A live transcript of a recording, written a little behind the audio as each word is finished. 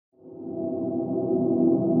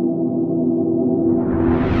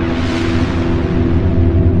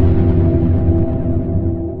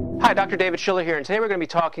Dr. David Schiller here, and today we're going to be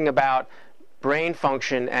talking about brain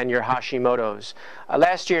function and your Hashimoto's.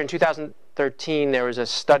 Last year in 2013 there was a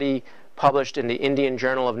study published in the Indian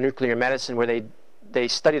Journal of Nuclear Medicine where they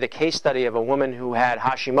studied a case study of a woman who had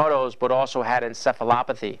Hashimoto's but also had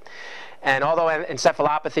encephalopathy. And although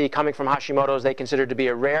encephalopathy coming from Hashimoto's they consider to be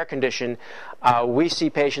a rare condition, we see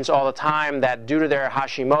patients all the time that due to their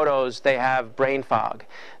Hashimoto's they have brain fog.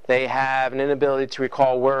 They have an inability to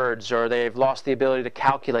recall words, or they've lost the ability to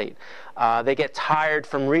calculate. They get tired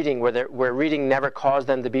from reading where reading never caused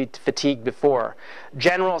them to be fatigued before.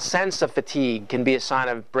 General sense of fatigue can be a sign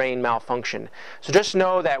of brain malfunction. So just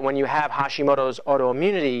know that when you have Hashimoto's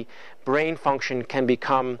autoimmunity, brain function can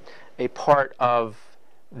become a part of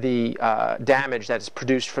the damage that is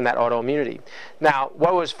produced from that autoimmunity. Now,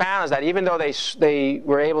 what was found is that even though they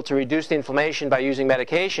were able to reduce the inflammation by using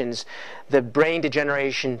medications, the brain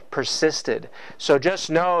degeneration persisted. So just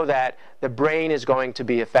know that the brain is going to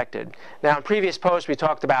be affected. Now, in previous posts, we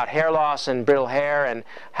talked about hair loss and brittle hair and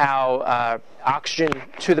how oxygen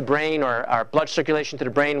to the brain, or our blood circulation to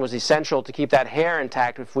the brain, was essential to keep that hair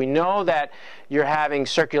intact. If we know that you're having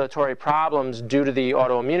circulatory problems due to the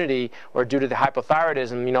autoimmunity or due to the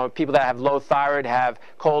hypothyroidism, you know, people that have low thyroid have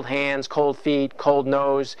cold hands, cold feet, cold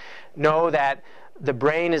nose, know that the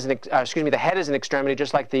brain is the head is an extremity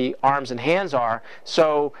just like the arms and hands are.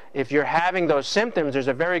 So if you're having those symptoms, there's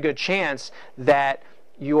a very good chance that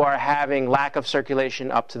you are having lack of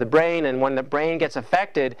circulation up to the brain, and when the brain gets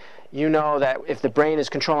affected, you know that if the brain is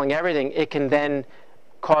controlling everything, it can then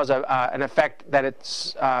cause an effect that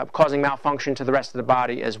it's causing malfunction to the rest of the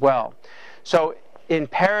body as well. So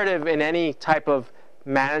imperative in any type of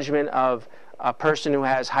management of a person who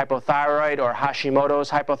has hypothyroid or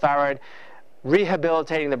Hashimoto's hypothyroid,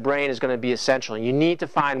 rehabilitating the brain is going to be essential. You need to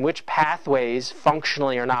find which pathways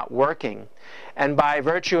functionally are not working. And by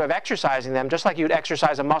virtue of exercising them, just like you would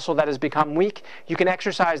exercise a muscle that has become weak, you can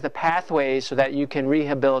exercise the pathways so that you can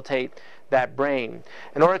rehabilitate that brain.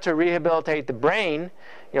 In order to rehabilitate the brain,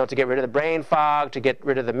 you know, to get rid of the brain fog, to get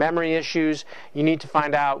rid of the memory issues, you need to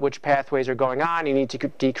find out which pathways are going on. You need to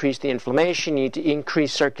decrease the inflammation. You need to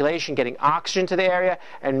increase circulation, getting oxygen to the area,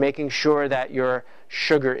 and making sure that your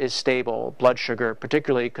sugar is stable, blood sugar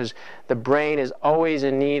particularly, because the brain is always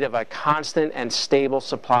in need of a constant and stable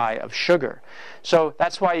supply of sugar. So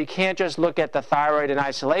that's why you can't just look at the thyroid in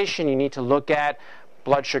isolation. You need to look at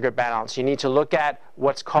blood sugar balance. You need to look at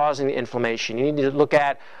what's causing the inflammation. You need to look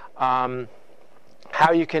at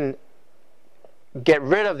how you can get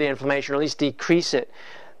rid of the inflammation, or at least decrease it.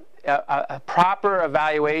 A proper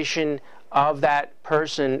evaluation of that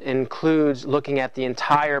person includes looking at the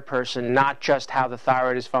entire person, not just how the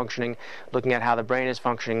thyroid is functioning, looking at how the brain is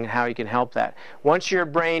functioning and how you can help that. Once your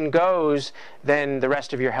brain goes, then the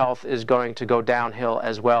rest of your health is going to go downhill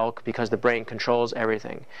as well, because the brain controls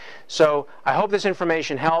everything. So I hope this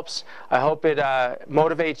information helps. I hope it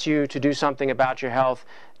motivates you to do something about your health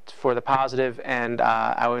for the positive, and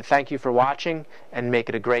I would thank you for watching, and make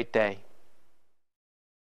it a great day.